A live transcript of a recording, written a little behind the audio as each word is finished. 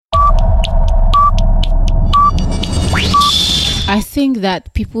I think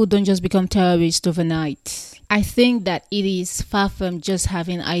that people don't just become terrorists overnight. I think that it is far from just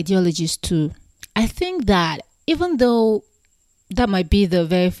having ideologies too. I think that even though that might be the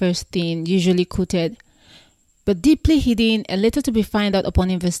very first thing usually quoted, but deeply hidden and later to be found out upon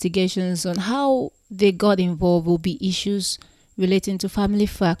investigations on how they got involved will be issues relating to family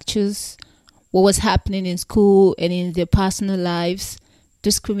fractures, what was happening in school and in their personal lives,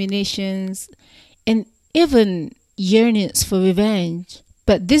 discriminations, and even yearnings for revenge.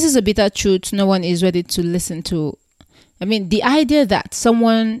 But this is a bitter truth no one is ready to listen to. I mean, the idea that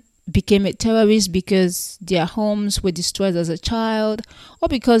someone became a terrorist because their homes were destroyed as a child or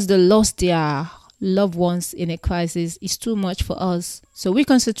because they lost their loved ones in a crisis is too much for us. So we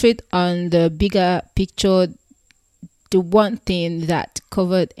concentrate on the bigger picture, the one thing that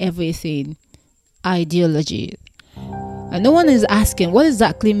covered everything: ideology. And no one is asking what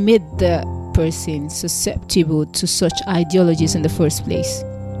exactly made the person susceptible to such ideologies in the first place.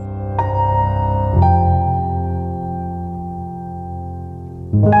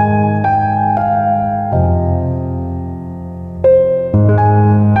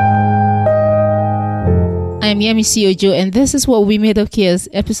 I'm Yemi Ojo, and this is What We Made of Chaos,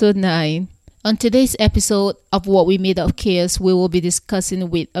 episode 9. On today's episode of What We Made of Chaos, we will be discussing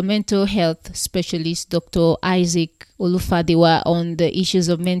with a mental health specialist, Dr. Isaac Olufadewa, on the issues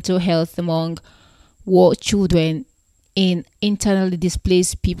of mental health among war children in internally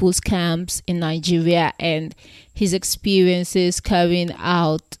displaced people's camps in Nigeria and his experiences carrying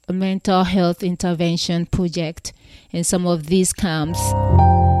out a mental health intervention project in some of these camps.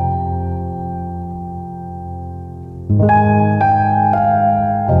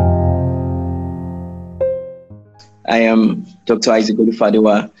 I am Dr. Isaac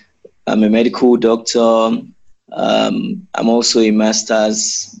Olufadewa. I'm a medical doctor. I'm also a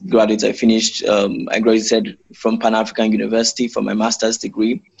master's graduate. I graduated from Pan African University for my master's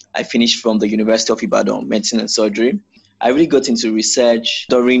degree. I finished from the University of Ibadan, medicine and surgery. I really got into research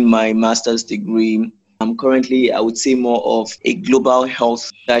during my master's degree. I'm currently, I would say, more of a global health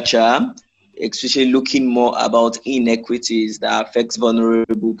researcher, especially looking more about inequities that affects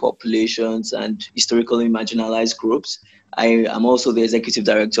vulnerable populations and historically marginalized groups. I am also the executive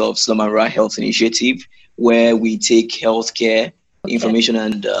director of Slum and Rural Health Initiative, where we take healthcare information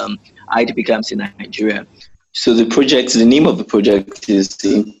and IDP camps in Nigeria. So the name of the project is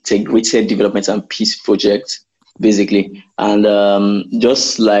the Integrated Development and Peace Project, basically. And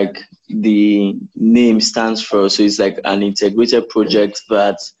just like the name stands for, so it's like an integrated project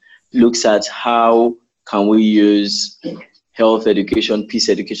that looks at how can we use health education, peace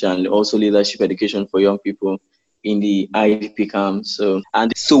education, and also leadership education for young people in the IDP camp. So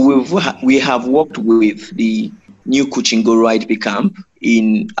we have worked with the new Kuchingoro IDP camp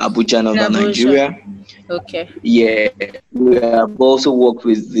in Abuja, Northern Nigeria. Okay. Yeah, we have also worked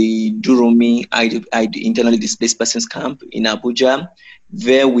with the Durumi internally displaced persons camp in Abuja.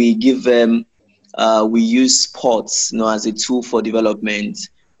 There we give them, we use sports, as a tool for development.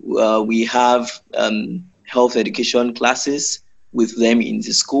 We have health education classes with them in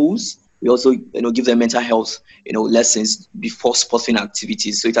the schools. We also, give them mental health, lessons before sporting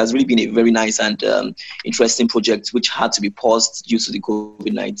activities. So it has really been a very nice and interesting project, which had to be paused due to the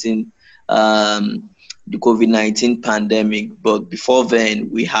COVID-19 pandemic. But before then,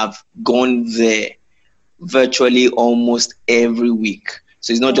 we have gone there virtually almost every week.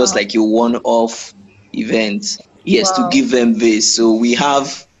 So it's not just like a one-off event. Yes, to give them this. So we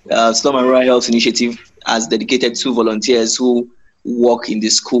have Slum and Rural Health Initiative as dedicated to volunteers who work in the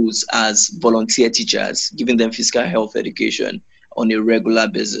schools as volunteer teachers, giving them physical health education on a regular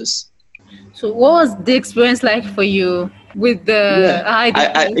basis. So what was the experience like for you with the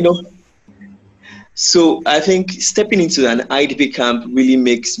IDP? So I think stepping into an IDP camp really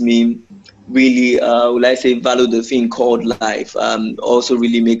makes me value the thing called life. Also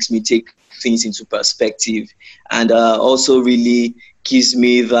really makes me take things into perspective, and also really gives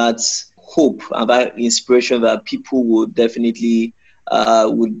me that hope and that inspiration that people would definitely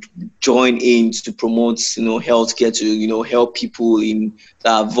would join in to promote, healthcare, to, help people that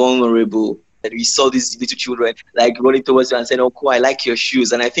are vulnerable. And we saw these little children like running towards you and saying, "Oh, cool, I like your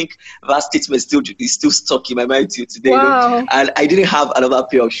shoes." And I think that statement is still stuck in my mind till today. Wow. And I didn't have another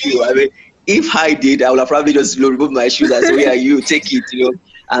pair of shoes. I mean, if I did, I would have probably just removed my shoes and say, "Where are you? Take it,"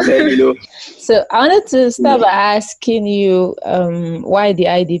 And then, So I wanted to start by asking you why the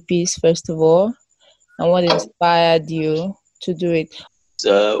IDPs, first of all, and what inspired you to do it.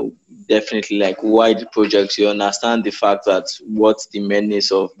 Definitely like why the project. You understand the fact that what the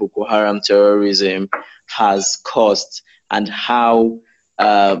menace of Boko Haram terrorism has caused and how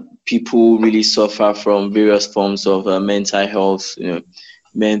people really suffer from various forms of mental health,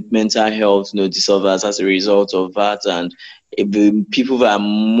 mental health, disorders as a result of that. And the people that are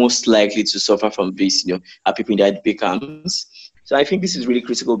most likely to suffer from this, are people in the IDP camps. So I think this is really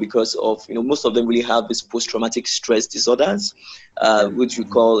critical because of, most of them really have this post-traumatic stress disorders, which we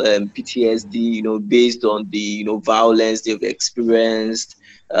call PTSD, based on the, violence they've experienced,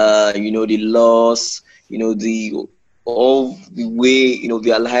 the loss, all the way,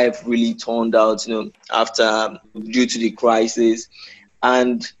 their life really turned out, after, due to the crisis.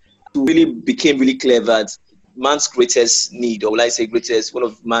 And it really became really clear that man's greatest need, or will I say greatest, one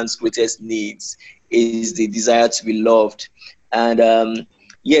of man's greatest needs is the desire to be loved. And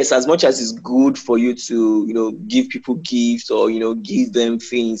yes, as much as it's good for you to, give people gifts or, give them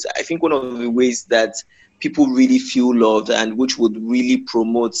things, I think one of the ways that people really feel loved and which would really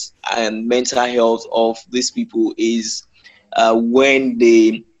promote mental health of these people is when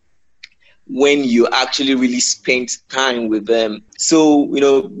you actually really spend time with them. So,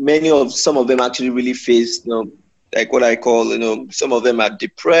 some of them actually really face, like what I call, some of them are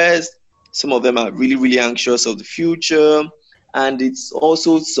depressed, some of them are really, really anxious of the future. And it's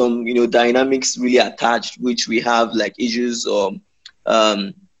also some, dynamics really attached, which we have like issues or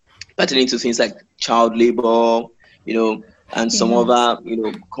pertaining to things like child labor, and some other,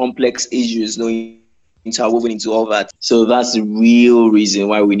 complex issues, interwoven into all that. So that's the real reason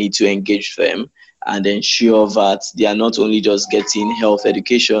why we need to engage them and ensure that they are not only just getting health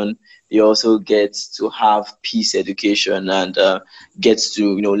education, they also get to have peace education and get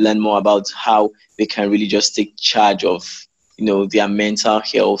to, learn more about how they can really just take charge of, their mental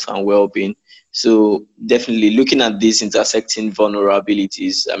health and well-being. So definitely looking at these intersecting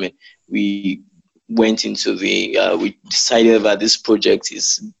vulnerabilities, we went into we decided that this project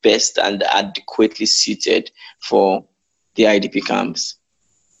is best and adequately suited for the IDP camps.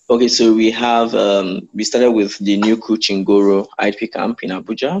 Okay, so we have, we started with the New Kuchingoro IDP camp in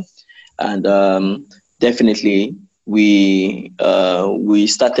Abuja. And definitely we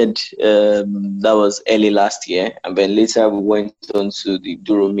started, that was early last year. And then later we went on to the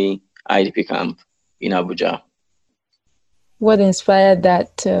Duromi IDP camp in Abuja. What inspired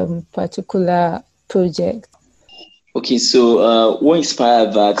that particular project? Okay, so what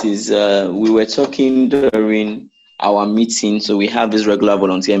inspired that is we were talking during our meeting. So we have these regular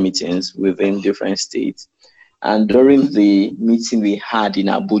volunteer meetings within different states. And during the meeting we had in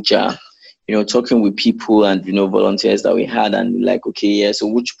Abuja, talking with people and, volunteers that we had, and like, okay, yeah, so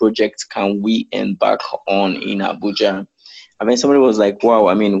which project can we embark on in Abuja? Somebody was like,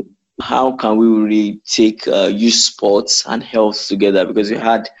 wow, how can we really take youth sports and health together? Because we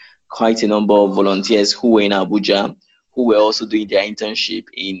had quite a number of volunteers who were in Abuja, who were also doing their internship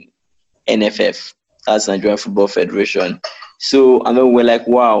in NFF, that's Nigerian Football Federation. So, we're like,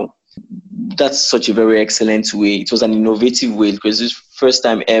 wow, that's such a very excellent way. It was an innovative way because this first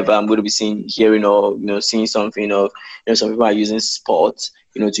time ever I'm going to be hearing or, seeing something of, some people are using sports,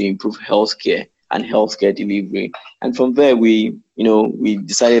 to improve healthcare and healthcare delivery. And from there, we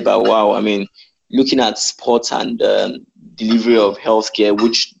decided about, wow, looking at sports and delivery of healthcare,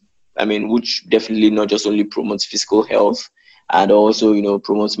 which definitely not just only promotes physical health and also,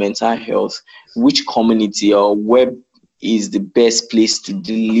 promotes mental health, which community or web is the best place to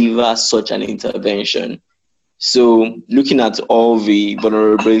deliver such an intervention. So looking at all the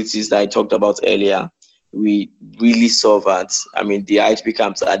vulnerabilities that I talked about earlier, we really saw that, the IDP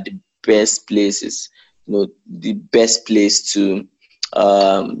camps are the best places, the best place to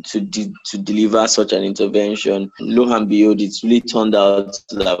deliver such an intervention. Lo and behold, it's really turned out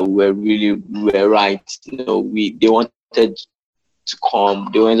that we were right. They wanted us to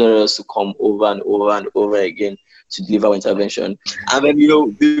come over and over and over again to deliver our intervention. And then,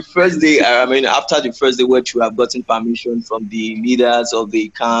 the first day, after the first day, which we have gotten permission from the leaders of the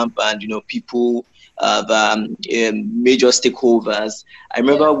camp and, people, the major stakeholders. I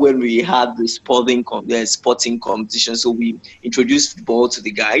remember when we had the sporting competition, so we introduced football to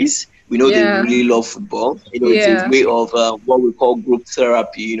the guys. We know they really love football. It's a way of what we call group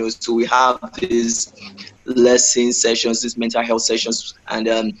therapy. So we have these lesson sessions, these mental health sessions, and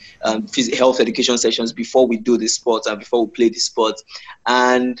health education sessions before we do the sport and before we play the sport.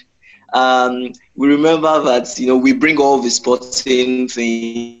 And we remember that we bring all the sporting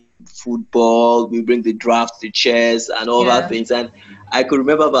things, football, we bring the draft, the chairs, and all that things. And I could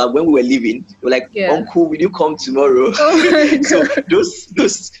remember that when we were leaving, we were like, Uncle, will you come tomorrow? So those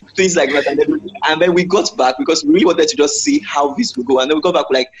things like that. And then we got back because we really wanted to just see how this would go. And then we got back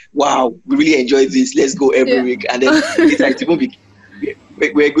like, wow, we really enjoyed this. Let's go every week. And then it's like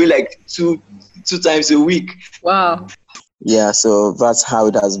we're going like two times a week. Wow. Yeah, so that's how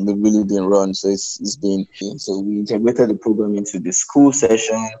it has been really been run. So it's been, so we integrated the program into the school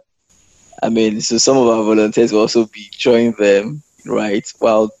session. I mean, so some of our volunteers will also be joining them, right,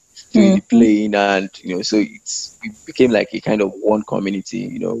 while doing the Mm-hmm. playing, and so we became like a kind of one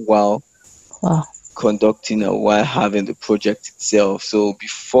community, while Wow. conducting and while having the project itself. So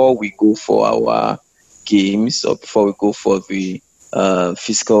before we go for our games, or before we go for the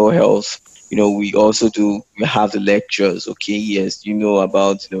physical health, we have the lectures. Okay, yes,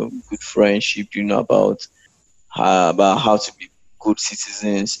 about good friendship, about how to be good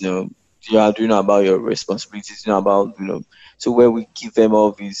citizens, do you know about your responsibilities, about so where we give them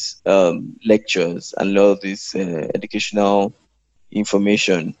all these lectures and all this educational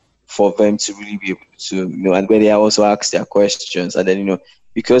information for them to really be able to, and where they also ask their questions. And then,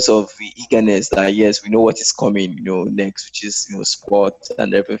 because of the eagerness that, yes, we know what is coming, next, which is, sport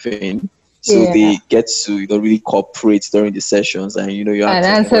and everything. So they Yeah. get to, really cooperate during the sessions, and, you And ask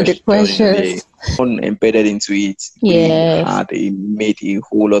them answer the questions, they questions. embedded into it. Really Yes. had it made a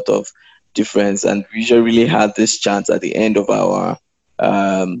whole lot of difference. And we usually had this chance at the end of our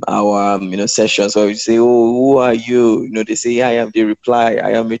sessions where we say, "Oh, who are you?" They say, "I am." They reply,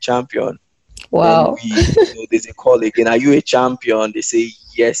 "I am a champion." Then Wow. they say, "Call again. Are you a champion?" They say,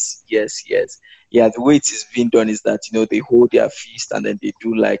 "Yes, yes, yes." Yeah, the way it is being done is that they hold their fist, and then they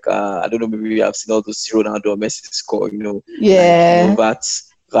do like I don't know, maybe you have seen all those Ronaldo or Messi score, like Yeah.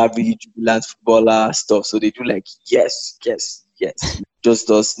 that really jubilant footballer stuff. So they do like yes, yes, yes. Just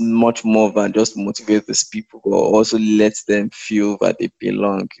does much more than just motivate these people, but also let them feel that they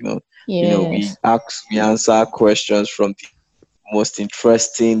belong. We Yes. answer questions from the most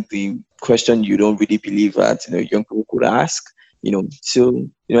interesting, the question you don't really believe that young people could ask. So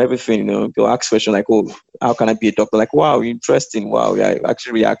everything. They'll ask questions like, "Oh, how can I be a doctor?" Like, "Wow, interesting. Wow, yeah,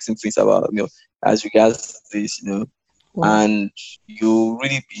 actually asking things about as regards this. Wow. And you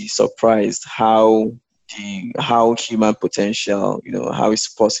really be surprised how human potential, how it's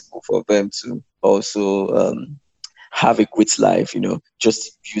possible for them to also have a great life,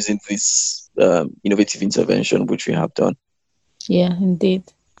 just using this innovative intervention which we have done. Yeah, indeed.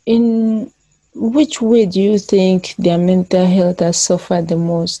 In which way do you think their mental health has suffered the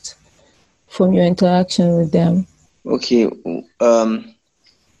most from your interaction with them? Okay.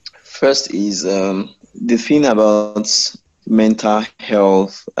 First is the thing about mental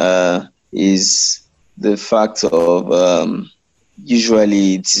health is the fact of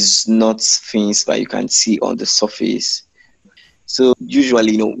usually it is not things that you can see on the surface. So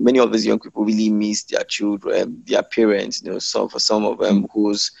usually, many of these young people really miss their children, their parents. For some of them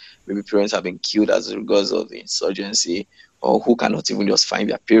whose maybe parents have been killed as a result of the insurgency, or who cannot even just find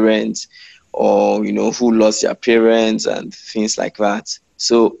their parents, or who lost their parents and things like that.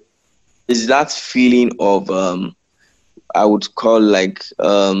 So it's that feeling of I would call like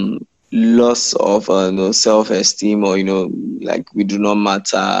loss of self-esteem, or like we do not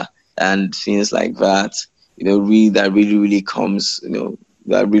matter and things like that. Really that really really comes,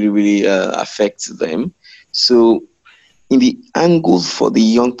 that really really affects them. So in the angle for the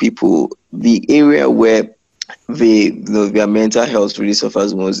young people, the area where their mental health really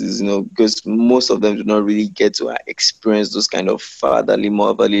suffers most is because most of them do not really get to experience those kind of fatherly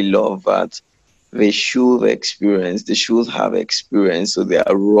motherly love that they should experience, they should have experience. So they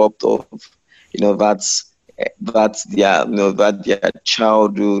are robbed of that's their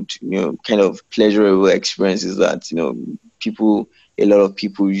childhood kind of pleasurable experiences that people a lot of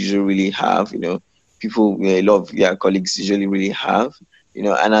people usually really have, people, a lot of their colleagues usually really have,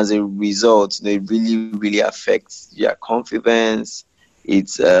 and as a result, they really, really affect their confidence.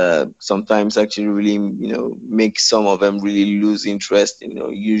 It's sometimes actually really, makes some of them really lose interest in,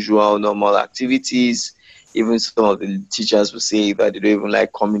 usual normal activities. Even some of the teachers will say that they don't even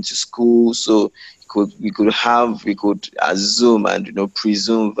like coming to school. So we could assume and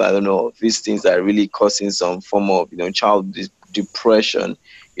presume that these things are really causing some form of child depression,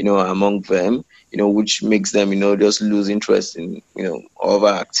 among them, which makes them, just lose interest in, other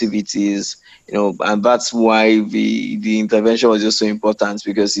activities, and that's why the intervention was just so important,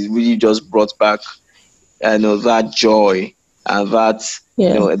 because it really just brought back, that joy and that,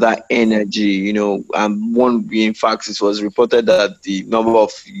 Yeah. that energy, and in fact, it was reported that the number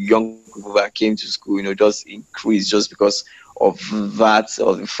of young people that came to school, just increased just because of of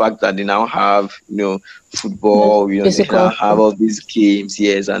the fact that they now have, The football, they now physical have all these games,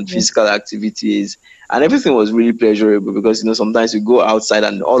 yes, and yeah. physical activities, and everything was really pleasurable, because sometimes we go outside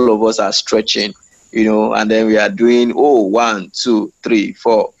and all of us are stretching, and then we are doing, oh, 1, 2, 3,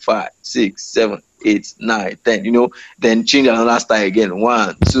 4, 5, 6, 7, 8, 9, 10, then change another style again,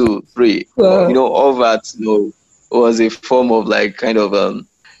 1, 2, 3, 4, Well, all that, was a form of like kind of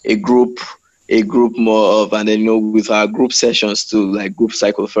a group more of, and then with our group sessions too, like group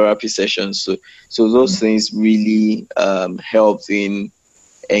psychotherapy sessions. So those things really helped in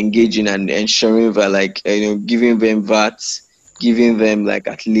engaging and ensuring that, like, giving them like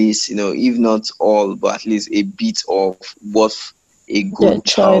at least, if not all, but at least a bit of what a Their good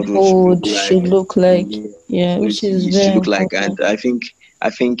childhood should look like. Yeah, which is it very should look like. important. And I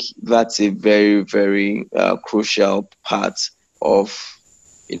think that's a very, very crucial part of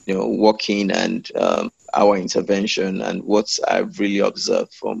working and our intervention, and what I've really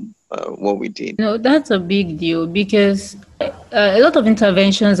observed from what we did. That's a big deal, because a lot of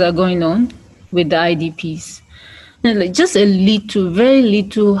interventions are going on with the IDPs. And like just a little, very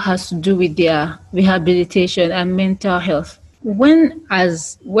little has to do with their rehabilitation and mental health. When I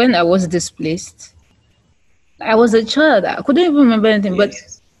was displaced, I was a child. I couldn't even remember anything, but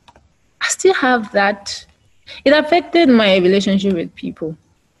I still have that. It affected my relationship with people.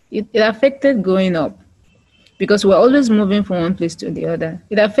 It affected growing up, because we're always moving from one place to the other.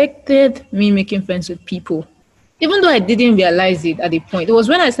 It affected me making friends with people, even though I didn't realize it at the point. It was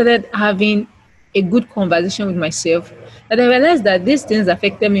when I started having a good conversation with myself that I realized that these things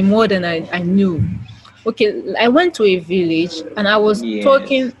affected me more than I knew. Okay, I went to a village and I was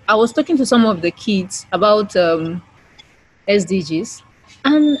talking to some of the kids about SDGs,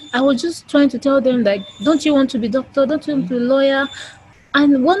 and I was just trying to tell them, like, don't you want to be doctor? Don't you want to be lawyer?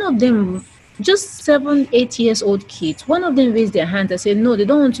 And one of them, just 7, 8 years old kids, one of them raised their hand and said, no, they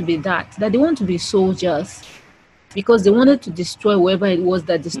don't want to be that they want to be soldiers, because they wanted to destroy whoever it was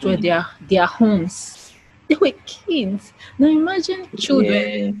that destroyed their homes. They were kids. Now imagine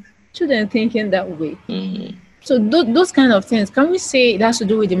children thinking that way. So those kind of things, can we say it has to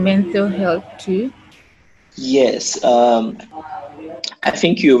do with the mental health too? Yes, I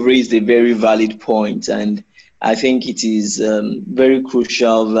think you raised a very valid point, and I think it is very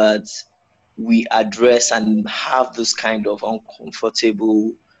crucial that we address and have this kind of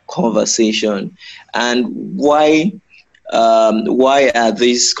uncomfortable conversation. And why are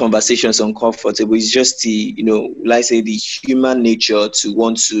these conversations uncomfortable? It's just the, let's say, the human nature to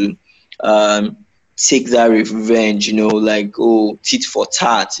want to take that revenge, like, tit for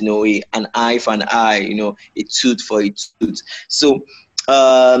tat, an eye for an eye, a tooth for a tooth. So,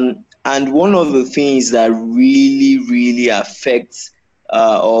 and one of the things that really, really affects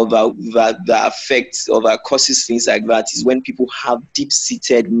or that affects or that causes things like that is when people have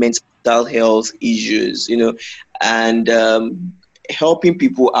deep-seated mental health issues, and helping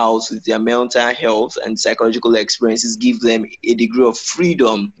people out with their mental health and psychological experiences give them a degree of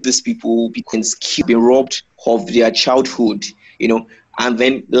freedom. These people become robbed of their childhood, and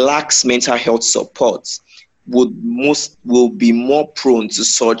then lacks mental health support, will be more prone to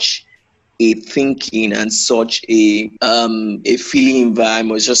such a thinking and such a feeling that I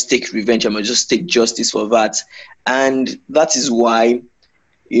must just take revenge, I must just take justice for that. And that is why,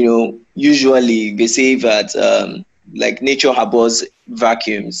 usually they say that like nature harbors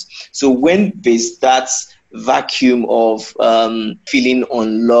vacuums. So when there's that vacuum of feeling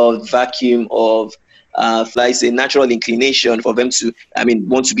unloved, vacuum of like a natural inclination for them to,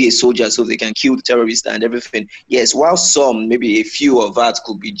 want to be a soldier so they can kill the terrorists and everything. Yes, while some, maybe a few of that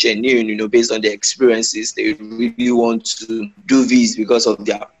could be genuine, based on their experiences, they really want to do this because of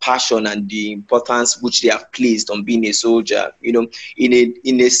their passion and the importance which they have placed on being a soldier, in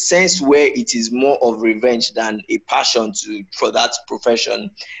a sense where it is more of revenge than a passion for that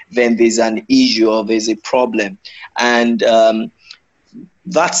profession, then there's an issue or there's a problem. And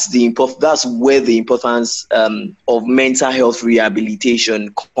that's where the importance of mental health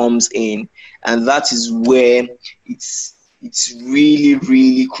rehabilitation comes in, and that is where it's really,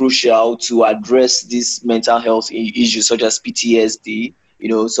 really crucial to address these mental health issues such as PTSD,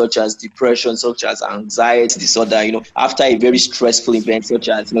 such as depression, such as anxiety disorder, after a very stressful event, such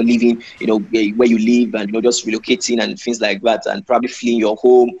as, leaving, where you live and, just relocating and things like that, and probably fleeing your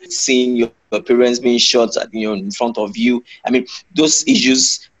home, seeing your parents being shot at, in front of you. Those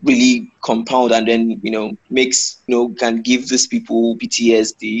issues really compound and then, makes, can give these people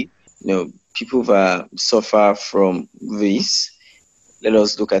PTSD. People that suffer from this, let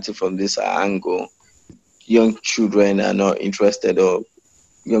us look at it from this angle. Young children are not interested, or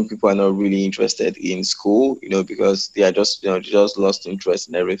young people are not really interested in school, because they are just, just lost interest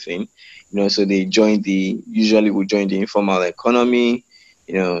in everything, so they usually will join the informal economy.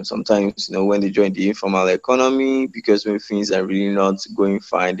 Sometimes, when they join the informal economy, because when things are really not going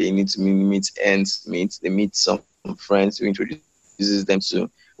fine, they need to meet ends meet. They meet some friends who introduces them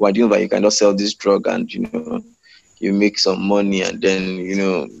to, why do you know that you cannot sell this drug, and you make some money, and then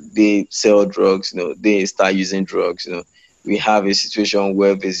they sell drugs. They start using drugs. We have a situation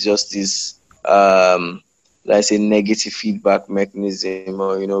where there's just this let's say negative feedback mechanism,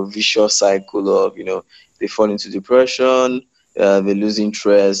 or vicious cycle of they fall into depression, they lose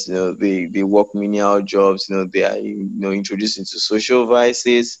interest, they work menial jobs, they are introduced into social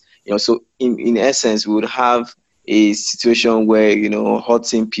vices, so in essence we would have a situation where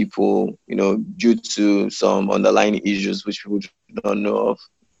hurting people due to some underlying issues which people don't know of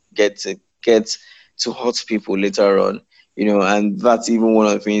get to hurt people later on, and that's even one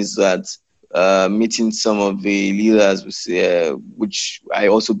of the things that meeting some of the leaders, which I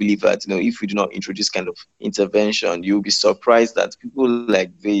also believe that if we do not introduce kind of intervention, you'll be surprised that people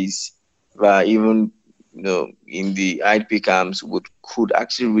like this, even in the IDP camps, could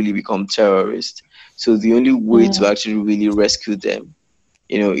actually really become terrorists. So the only way to actually really rescue them,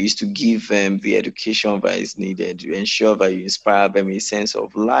 is to give them the education that is needed to ensure that you inspire them a sense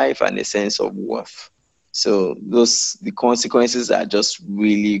of life and a sense of worth. So the consequences are just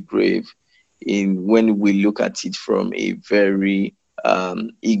really grave when we look at it from a very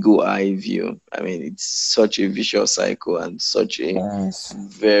ego eye view. I mean, it's such a vicious cycle and such a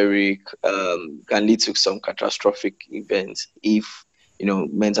very can lead to some catastrophic events if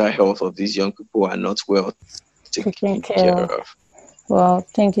mental health of these young people are not well taken care of. Well,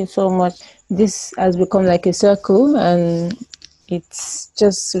 thank you so much. This has become like a circle, and it's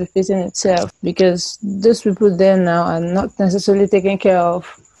just repeating itself because those people there now are not necessarily taken care of.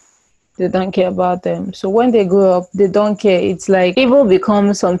 They don't care about them. So when they grow up, they don't care. It's like evil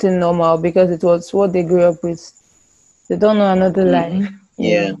becomes something normal because it was what they grew up with. They don't know another life.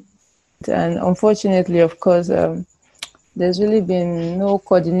 Yeah. And unfortunately, of course, there's really been no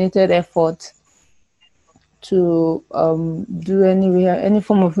coordinated effort to do any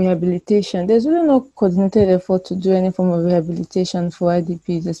form of rehabilitation. There's really no coordinated effort to do any form of rehabilitation for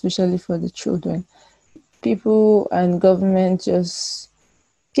IDPs, especially for the children. People and government just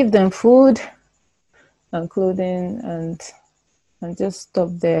give them food and clothing and just stop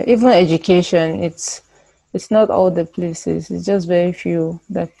there. Even education, it's not all the places. It's just very few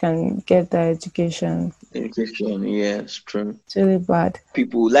that can get that education. Education, yeah, it's true. It's really bad.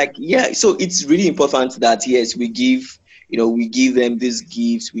 People so it's really important that yes, we give them these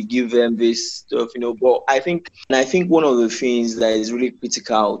gifts, we give them this stuff, but I think one of the things that is really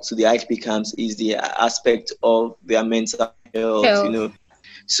critical to the IDP camps is the aspect of their mental health.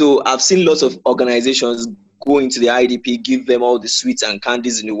 So I've seen lots of organizations go into the IDP, give them all the sweets and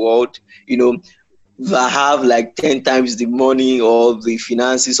candies in the world, that have like 10 times the money or the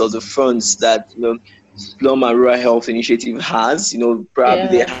finances or the funds that Slum and Rural Health Initiative has. Probably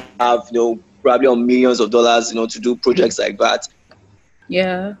they have probably on millions of dollars to do projects like that.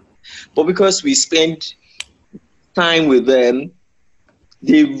 Yeah. But because we spend time with them,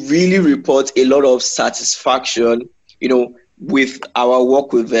 they really report a lot of satisfaction, with our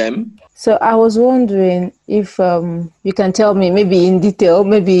work with them. So I was wondering if you can tell me maybe in detail,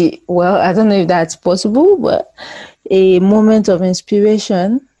 I don't know if that's possible, but a moment of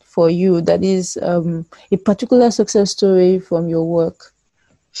inspiration for you that is a particular success story from your work.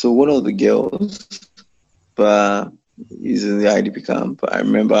 So one of the girls is in the IDP camp. I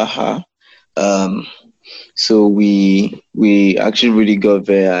remember her. So we actually really got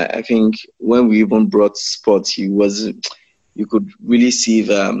there. I think when we even brought sports, you could really see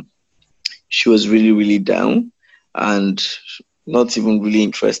that she was really, really down and not even really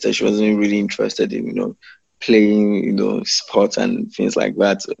interested. She wasn't really interested in, playing, sports and things like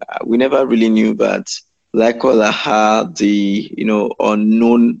that. We never really knew that. Like call her the,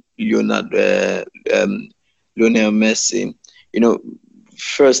 unknown Lionel Messi.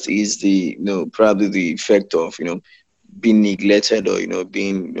 First is the, probably the effect of, being neglected or,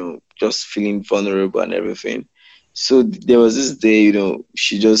 being, just feeling vulnerable and everything. So there was this day,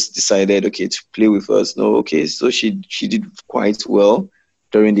 she just decided, okay, to play with us. So she did quite well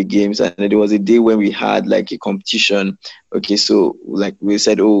during the games. And there was a day when we had like a competition. Okay, so like we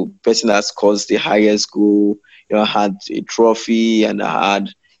said, person that scores the highest goal, had a trophy and I had,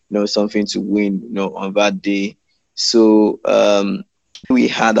 something to win, on that day. So we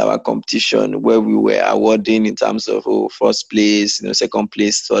had our competition where we were awarding in terms of first place, second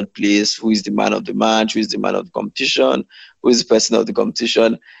place, third place, who is the man of the match, who is the man of the competition, who is the person of the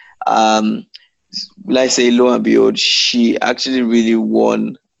competition. Like say, lo and behold, she actually really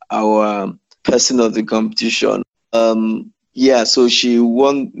won our person of the competition. So she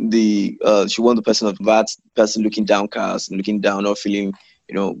won the person of that person looking downcast, looking down, not feeling,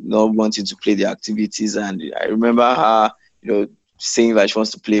 not wanting to play the activities. And I remember her, saying that she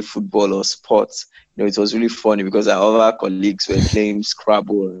wants to play football or sports, it was really funny because our other colleagues were playing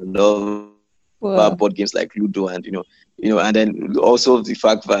Scrabble and other Wow. board games like Ludo, and and then also the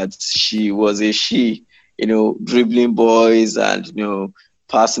fact that she was dribbling boys and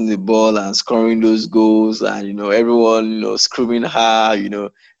passing the ball and scoring those goals, and everyone screaming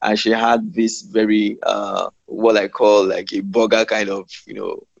her, and she had this very what I call like a burger kind of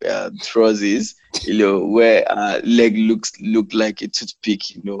trousers, where leg looked like a toothpick,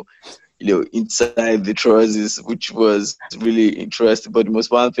 inside the trousers, which was really interesting. But the most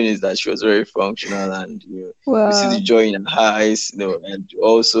important thing is that she was very functional, and you see Wow. the joy in her eyes, and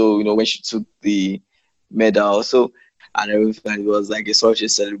also when she took the medal, so and everything, it was like such a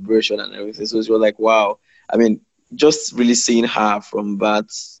celebration and everything. So it was like, wow. I mean, just really seeing her from that,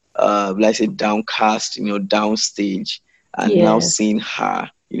 let's say, downcast, downstage, and now Yes. seeing her,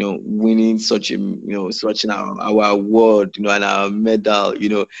 winning such a, such our award, and our medal,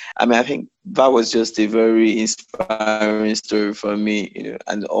 I mean, I think that was just a very inspiring story for me,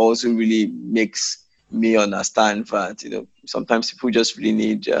 and also really makes me understand that, sometimes people just really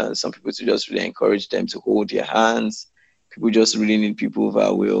need some people to just really encourage them to hold their hands. People just really need people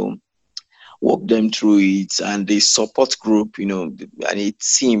that will walk them through it, and a support group, and a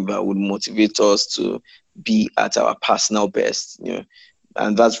team that would motivate us to be at our personal best,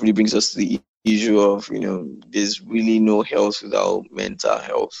 and that really brings us to the issue of, there's really no health without mental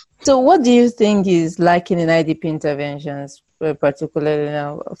health. So, what do you think is lacking in IDP interventions, particularly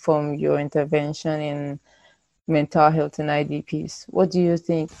now from your intervention in mental health in IDPs? What do you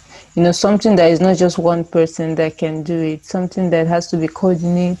think? Something that is not just one person that can do it, something that has to be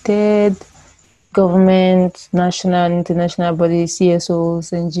coordinated, government, national and international bodies,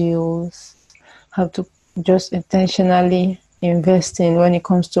 CSOs, NGOs have to just intentionally invest in when it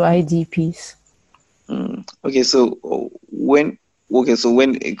comes to IDPs. Okay, so when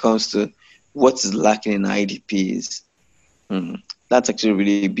it comes to what is lacking in IDPs, that's actually a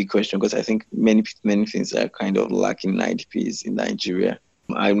really big question, because I think many things are kind of lacking in IDPs in Nigeria.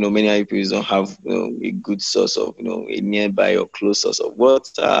 I know many IDPs don't have a good source of a nearby or close source of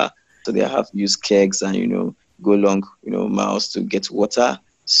water, so they have to use kegs and go long miles to get water.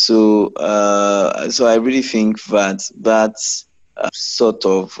 So so I really think that sort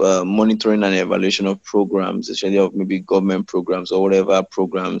of monitoring and evaluation of programs, especially of maybe government programs or whatever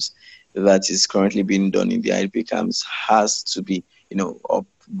programs that is currently being done in the IDP camps, has to be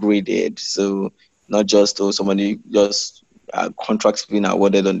upgraded. So not just somebody just contracts being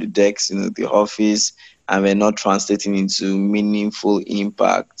awarded on the decks, the office, and we're not translating into meaningful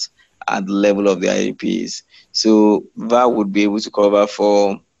impact at the level of the IDPs. So that would be able to cover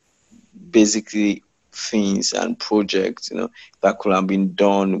for basically things and projects, that could have been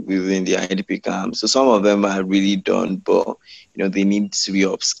done within the IDP camp. So some of them are really done, but they need to be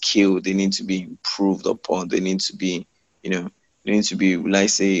upskilled, they need to be improved upon, they need to be, like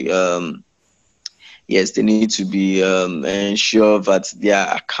say, yes, they need to be ensure that they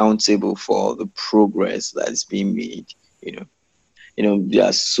are accountable for the progress that is being made. There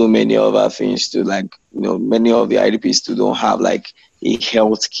are so many other things too, like many of the IDPs still don't have like a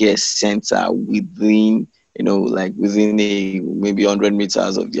healthcare center within like within a maybe 100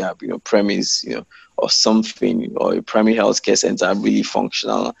 meters of their premise, or something, or a primary healthcare center really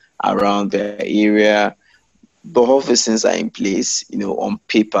functional around their area. But all these things are in place, on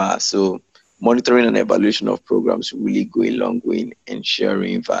paper. So monitoring and evaluation of programs really go a long way in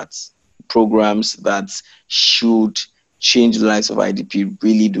ensuring that programs that should change the lives of IDP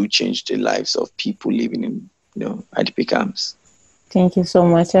really do change the lives of people living in IDP camps. Thank you so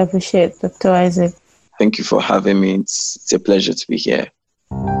much. I appreciate it, Dr. Isaac. Thank you for having me. It's a pleasure to be here.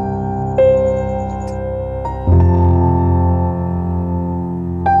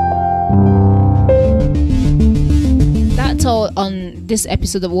 That's all on this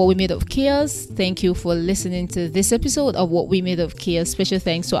episode of What We Made of Chaos. Thank you for listening to this episode of What We Made of Chaos. Special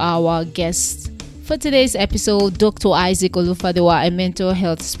thanks to our guests for today's episode, Dr. Isaac Olufadewa, a mental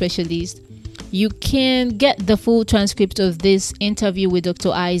health specialist. You can get the full transcript of this interview with Dr.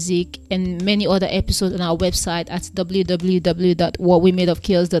 Isaac and many other episodes on our website at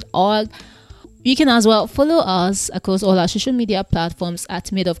www.whatwemadeofchaos.org. You can as well follow us across all our social media platforms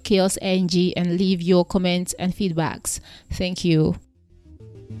at Made of Chaos NG and leave your comments and feedbacks. Thank you.